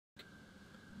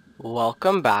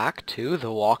Welcome back to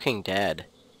The Walking Dead.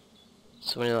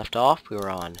 So when we left off, we were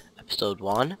on episode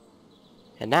 1,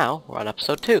 and now we're on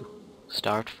episode 2,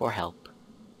 Starved for Help.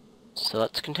 So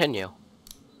let's continue.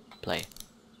 Play.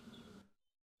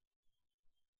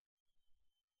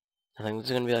 I think this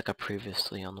is going to be like a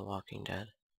previously on The Walking Dead.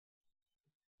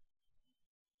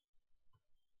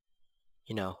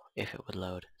 You know, if it would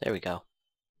load. There we go.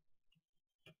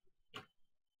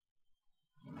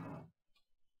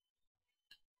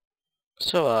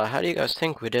 So, how do you guys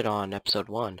think we did on episode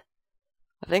 1?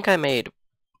 I think I made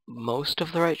most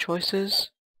of the right choices.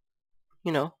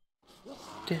 You know,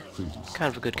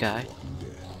 kind of a good guy.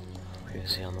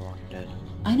 Previously on The Walking Dead.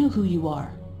 I know who you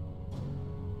are.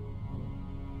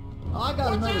 I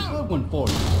got another good one for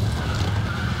you.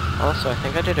 Also, I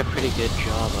think I did a pretty good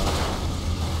job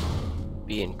of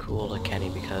being cool to Kenny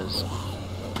because,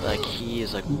 like, he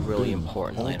is like really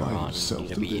important later on.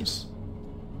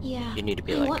 You need to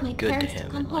be like good to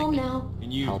him and like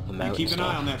And you, help him out. keep and an eye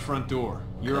stuff. on that front door.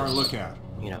 You're our lookout.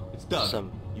 You know, It's Doug.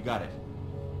 some You got it.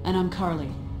 And I'm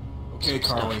Carly. Okay, Some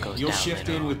stuff Carly. goes You'll down shift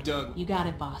later in on. with Doug. You got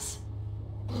it, boss.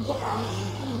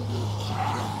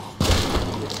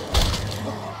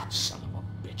 Son of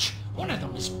a bitch. One of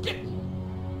them is bitten.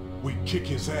 We kick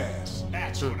his ass.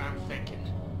 That's what I'm thinking.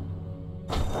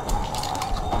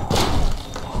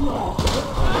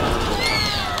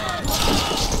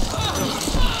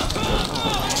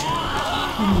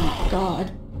 Oh my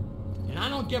god. And I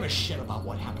don't give a shit about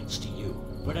what happens to you.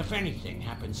 But if anything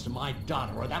happens to my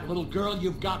daughter or that little girl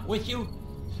you've got with you,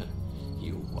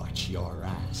 you watch your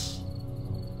ass.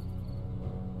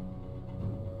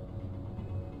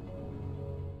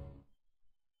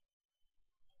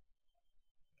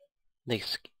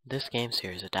 This game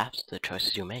series adapts to the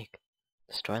choices you make.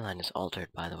 The storyline is altered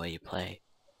by the way you play.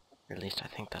 Or at least I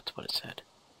think that's what it said.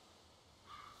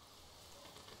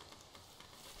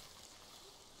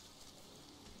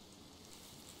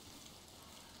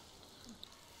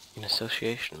 In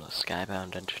association with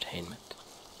Skybound Entertainment.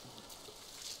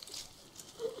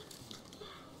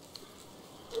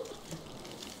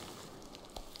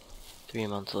 Three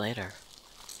months later.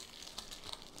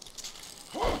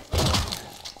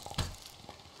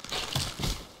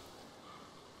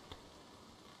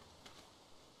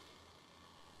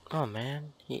 Oh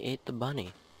man, he ate the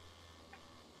bunny.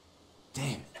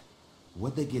 Damn it.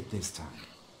 What'd they get this time?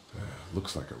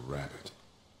 Looks like a rabbit.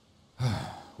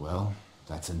 Well,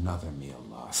 that's another meal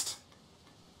lost.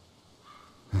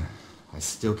 I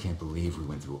still can't believe we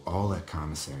went through all that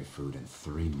commissary food in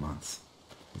 3 months.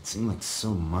 It seemed like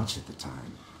so much at the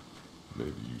time.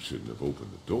 Maybe you shouldn't have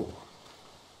opened the door.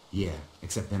 Yeah,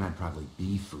 except then I'd probably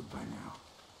be food by now.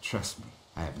 Trust me,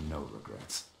 I have no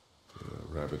regrets.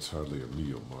 Rabbit's hardly a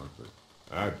meal, Mark, but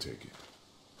I'd take it.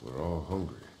 We're all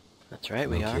hungry. That's right,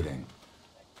 No we are. kidding.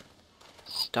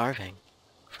 Starving.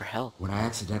 For help. When I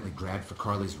accidentally grabbed for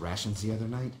Carly's rations the other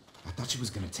night, I thought she was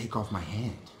gonna take off my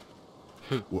hand.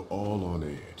 We're all on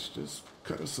edge. Just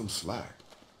cut us some slack.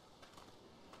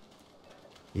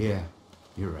 Yeah,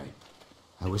 you're right.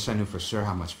 I wish I knew for sure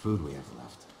how much food we have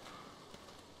left.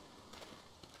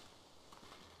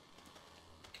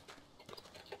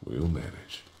 We'll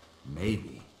manage.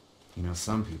 Maybe. You know,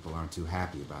 some people aren't too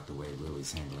happy about the way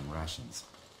Lily's handling rations.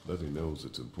 Letty knows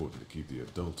it's important to keep the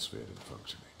adults fed and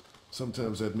functioning.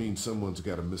 Sometimes that means someone's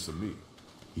gotta miss a meal.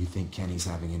 You think Kenny's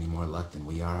having any more luck than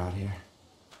we are out here?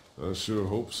 I sure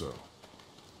hope so.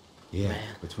 Yeah,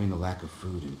 Man. between the lack of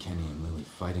food and Kenny and Lily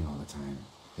fighting all the time,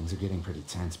 things are getting pretty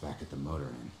tense back at the motor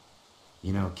inn.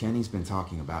 You know, Kenny's been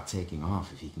talking about taking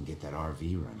off if he can get that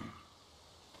RV running.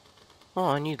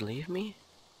 Oh, and you'd leave me?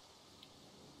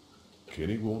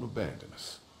 Kenny won't abandon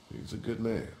us. He's a good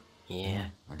man. Yeah.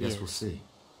 I guess he we'll is. see.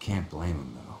 Can't blame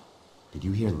him, though. Did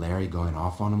you hear Larry going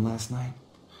off on him last night?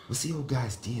 What's the old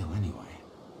guy's deal, anyway?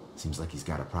 Seems like he's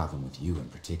got a problem with you in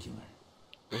particular.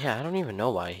 Yeah, I don't even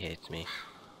know why he hates me.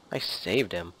 I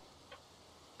saved him.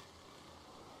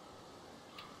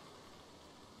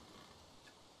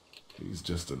 He's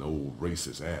just an old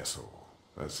racist asshole.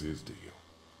 That's his deal.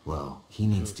 Well, he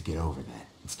needs to get over that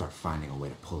and start finding a way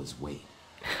to pull his weight.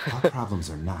 Our problems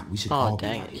are not. We should Oh, all be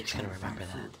dang out it, here he's trying gonna to find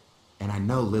remember that. food. And I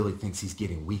know Lily thinks he's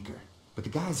getting weaker, but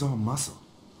the guy's all muscle.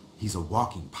 He's a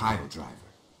walking pile driver.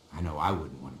 I know I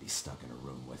wouldn't want to be stuck in a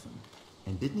room with him.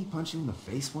 And didn't he punch you in the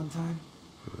face one time?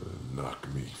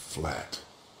 Knock me flat.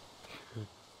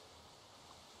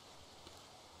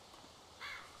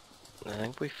 I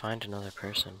think we find another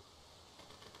person.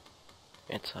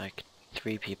 It's like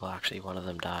 3 people actually, one of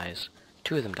them dies.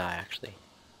 2 of them die actually.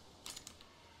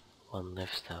 One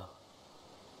lives though.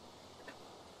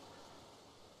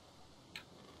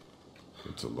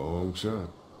 It's a long shot.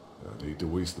 I'd hate to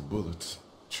waste the bullets.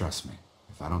 Trust me,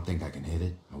 if I don't think I can hit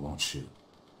it, I won't shoot.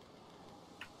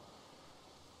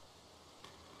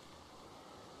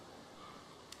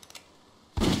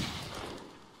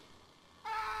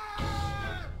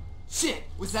 Shit!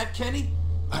 Was that Kenny?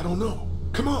 I don't know.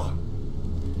 Come on!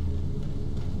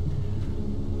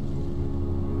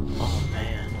 Oh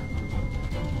man.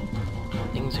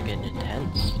 Things are getting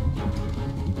intense.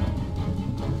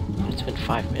 It's been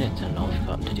 5 minutes and all I've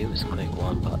gotten to do is click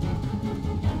one button.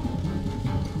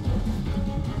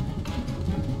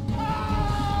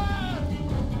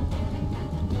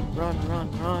 Run,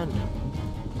 run, run!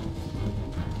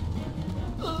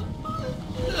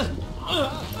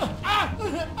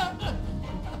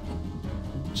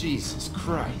 Jesus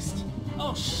Christ.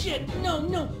 Oh shit!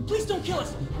 No! Please don't kill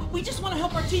us! We just want to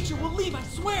help our teacher. We'll leave, I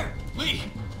swear! Lee,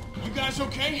 you guys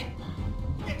okay?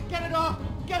 Get it off!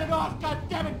 Get it off! God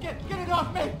damn it! Get it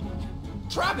off me!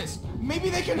 Travis, maybe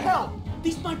they can help!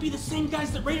 These might be the same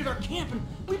guys that raided our camp, and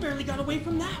we barely got away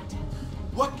from that.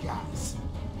 What guys?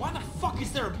 Why the fuck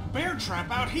is there a bear trap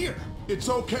out here? It's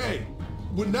okay.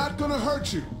 We're not gonna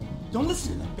hurt you. Don't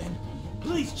listen to them, Ben.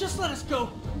 Please, just let us go.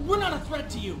 We're not a threat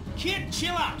to you. Kid,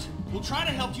 chill out. We'll try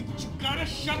to help you, but you gotta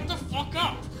shut the fuck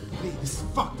up. Lee, this is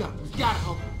fucked up. We gotta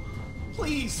help him.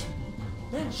 Please.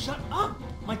 Ben, shut up.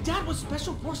 My dad was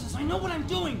Special Forces. I know what I'm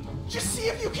doing. Just see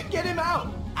if you can get him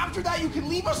out! After that you can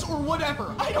leave us or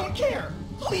whatever! I don't care!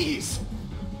 Please!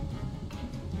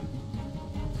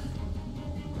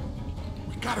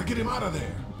 We gotta get him out of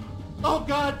there. Oh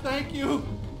God, thank you!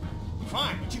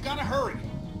 Fine, but you gotta hurry.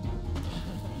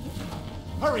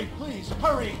 Hurry, please,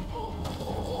 hurry!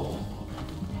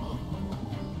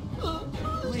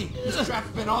 Lee, this strap's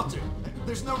been altered.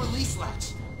 There's no release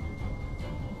latch.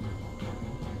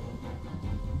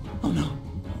 Oh no.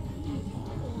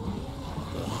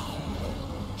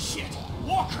 Shit,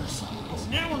 walkers. It's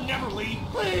now or never, Lee.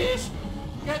 Please!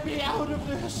 Get me out of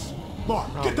this! Mark,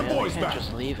 Oh, get the man, boys we can't back.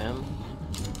 just leave him.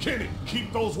 Kenny,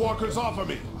 keep those walkers off of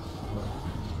me.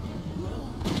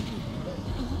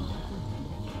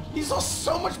 He's lost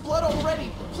so much blood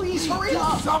already! Please hurry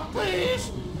up! Something.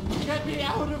 Please! Get me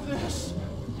out of this!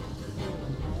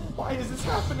 Why is this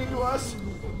happening to us?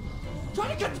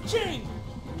 Try to cut the chain.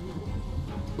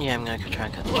 Yeah, I'm gonna go try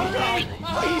and cut the chain Hurry! actually.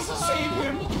 Please save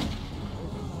him!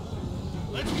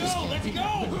 Let's go, let's go.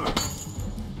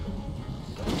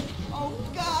 Oh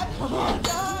God! Come on,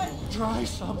 God! Try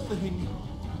something.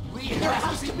 Lee, There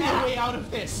has to be a way out of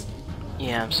this!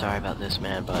 Yeah, I'm sorry about this,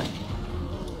 man, but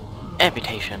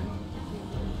amputation.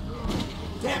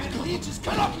 Damn it, Lee just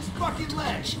cut off his fucking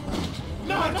leg.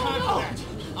 No time for that.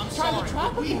 I'm Try to sorry.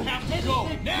 trap We him. have to go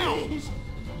now. Please.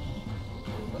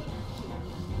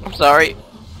 I'm sorry.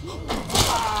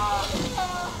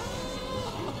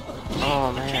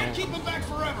 Oh Can't man. keep him back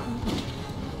forever.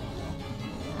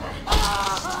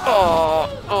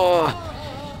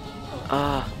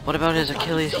 What about his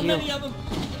Achilles So heel? many of them.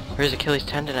 Or his Achilles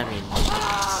tendon, I mean.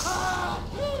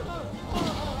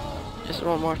 Just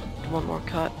one more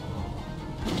cut.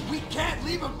 We can't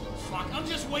leave him. Fuck, I'm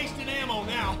just wasting ammo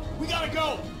now. We gotta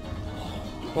go.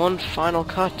 One final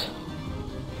cut.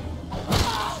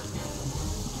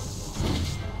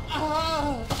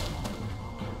 Oh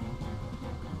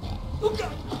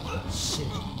God. Shit.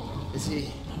 Is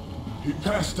he? He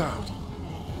passed out.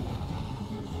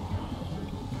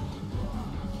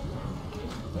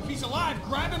 If he's alive,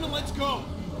 grab him and let's go.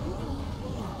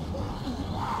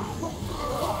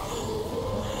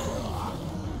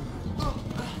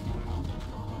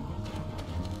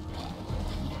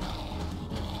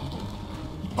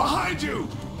 Behind you!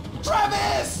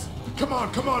 Travis! Come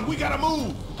on, we gotta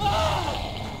move!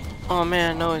 Oh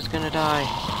man, no, he's gonna die.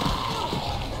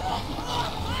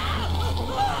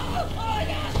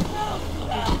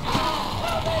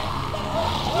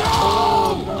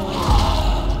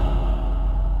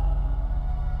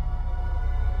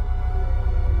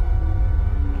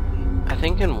 I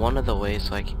think in one of the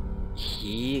ways, like,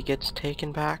 he gets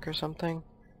taken back or something.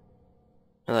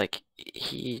 Like,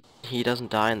 he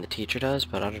doesn't die and the teacher does,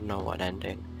 but I don't know what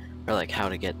ending. Or like how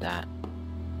to get that.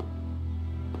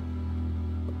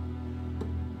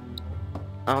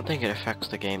 I don't think it affects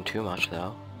the game too much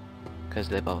though, because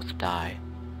they both die.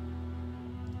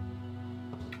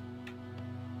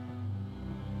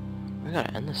 We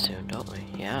gotta end this soon, don't we?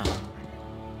 Yeah.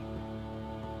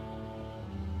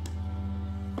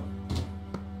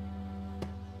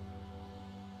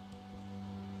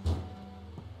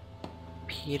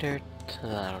 Peter,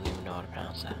 I don't even know how to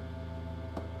pronounce that.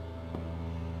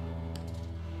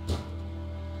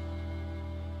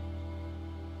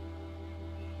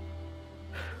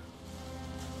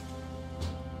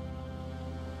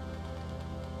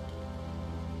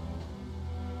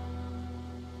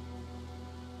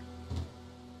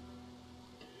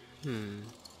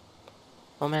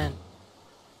 Oh man.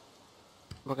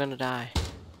 We're gonna die.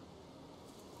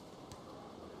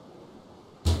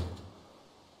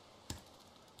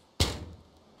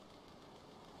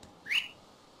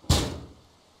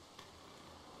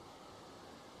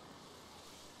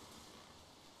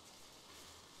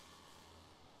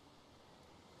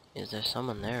 Is there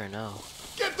someone there or no?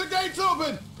 Get the gates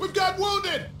open! We've got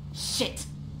wounded! Shit!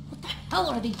 What the hell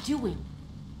are they doing?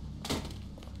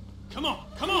 Come on,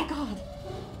 come Oh on! my god.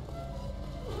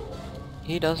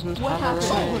 He doesn't What have a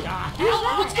happened? ring.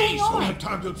 What's going Don't on? have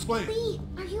time to explain. Lee,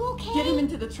 are you okay? Get him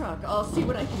into the truck. I'll see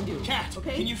what I can do. Cat,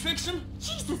 okay? can you fix him?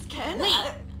 Jesus, Ken. Lee.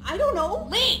 I don't know.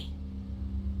 Lee!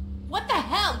 What the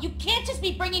hell? You can't just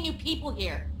be bringing new people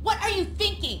here. What are you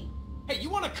thinking? Hey, you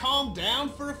wanna calm down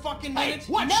for a fucking minute?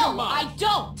 Watch your No, mouth. I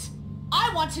don't!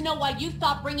 I want to know why you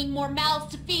thought bringing more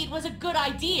mouths to feed was a good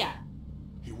idea.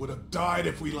 He would have died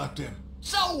if we left him.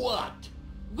 So what?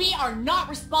 We are not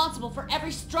responsible for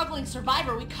every struggling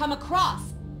survivor we come across.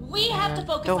 We have to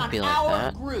focus don't on be like our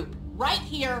that. group, right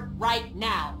here, right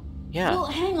now. Yeah, Well,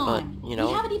 hang on. but, you know,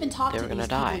 we haven't even talked they to were gonna these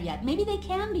die. people yet. Maybe they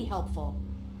can be helpful.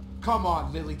 Come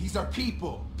on, Lily. These are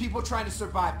people. People trying to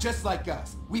survive just like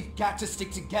us. We've got to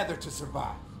stick together to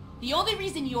survive. The only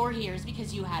reason you're here is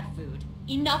because you had food.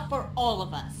 Enough for all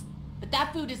of us. But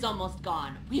that food is almost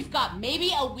gone. We've got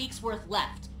maybe a week's worth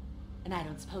left. And I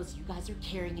don't suppose you guys are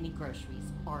carrying any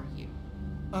groceries, are you?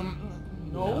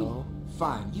 No.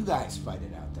 Fine, you guys fight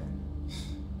it out then.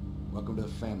 Welcome to the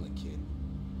family, kid.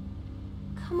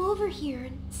 Come over here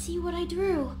and see what I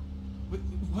drew.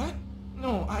 What?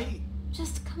 No,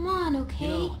 Just come on, okay?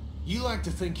 You know, you like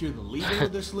to think you're the leader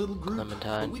of this little group,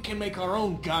 Clementine. but we can make our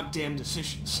own goddamn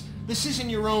decisions. This isn't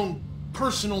your own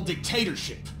personal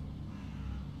dictatorship.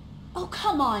 Oh,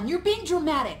 come on. You're being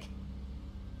dramatic.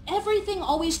 Everything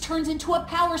always turns into a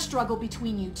power struggle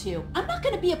between you two. I'm not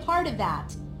going to be a part of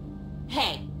that.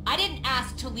 Hey, I didn't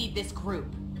ask to lead this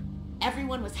group.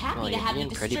 Everyone was happy Well, to you're have me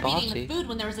being pretty distributing bossy. the food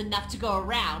when there was enough to go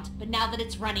around, but now that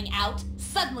it's running out,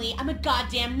 suddenly I'm a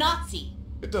goddamn Nazi.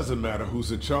 It doesn't matter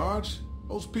who's in charge.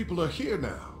 Those people are here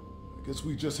now. I guess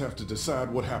we just have to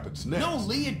decide what happens next. No,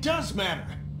 Lee, it does matter.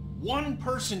 One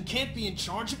person can't be in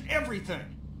charge of everything.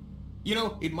 You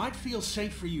know, it might feel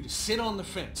safe for you to sit on the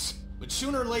fence, but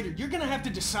sooner or later, you're gonna have to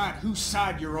decide whose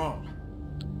side you're on.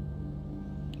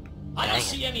 I don't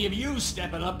see any of you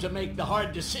stepping up to make the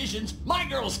hard decisions. My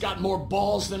girl's got more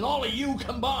balls than all of you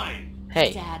combined.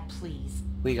 Hey, Dad, please.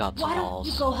 we got some Why don't balls.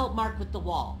 you go help Mark with the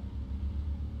wall?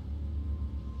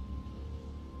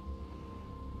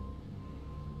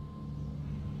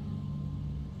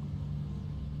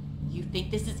 You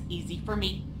think this is easy for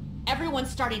me? Everyone's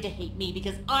starting to hate me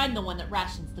because I'm the one that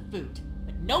rations the food,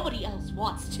 but nobody else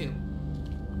wants to.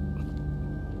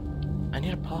 I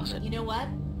need to pause it. You know what?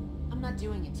 I'm not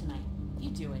doing it tonight. You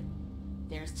do it.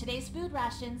 There's today's food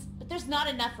rations, but there's not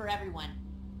enough for everyone.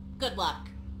 Good luck.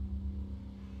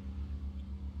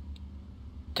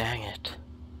 Dang it.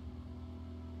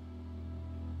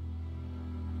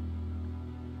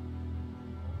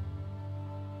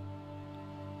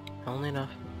 Only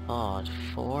enough. Oh, it's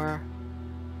 4?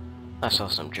 I saw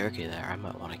some jerky there. I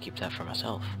might want to keep that for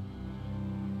myself.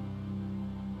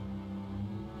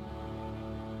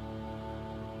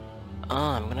 Oh,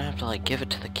 I'm gonna have to like give it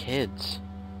to the kids.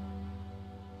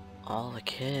 All the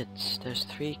kids. There's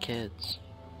 3 kids.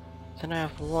 Then I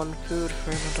have 1 food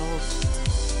for an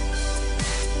adult.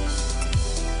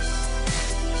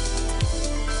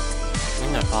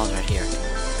 I'm gonna pause right here.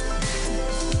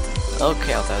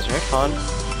 Okay, well, that was very fun,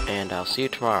 and I'll see you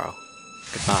tomorrow.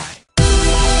 Goodbye.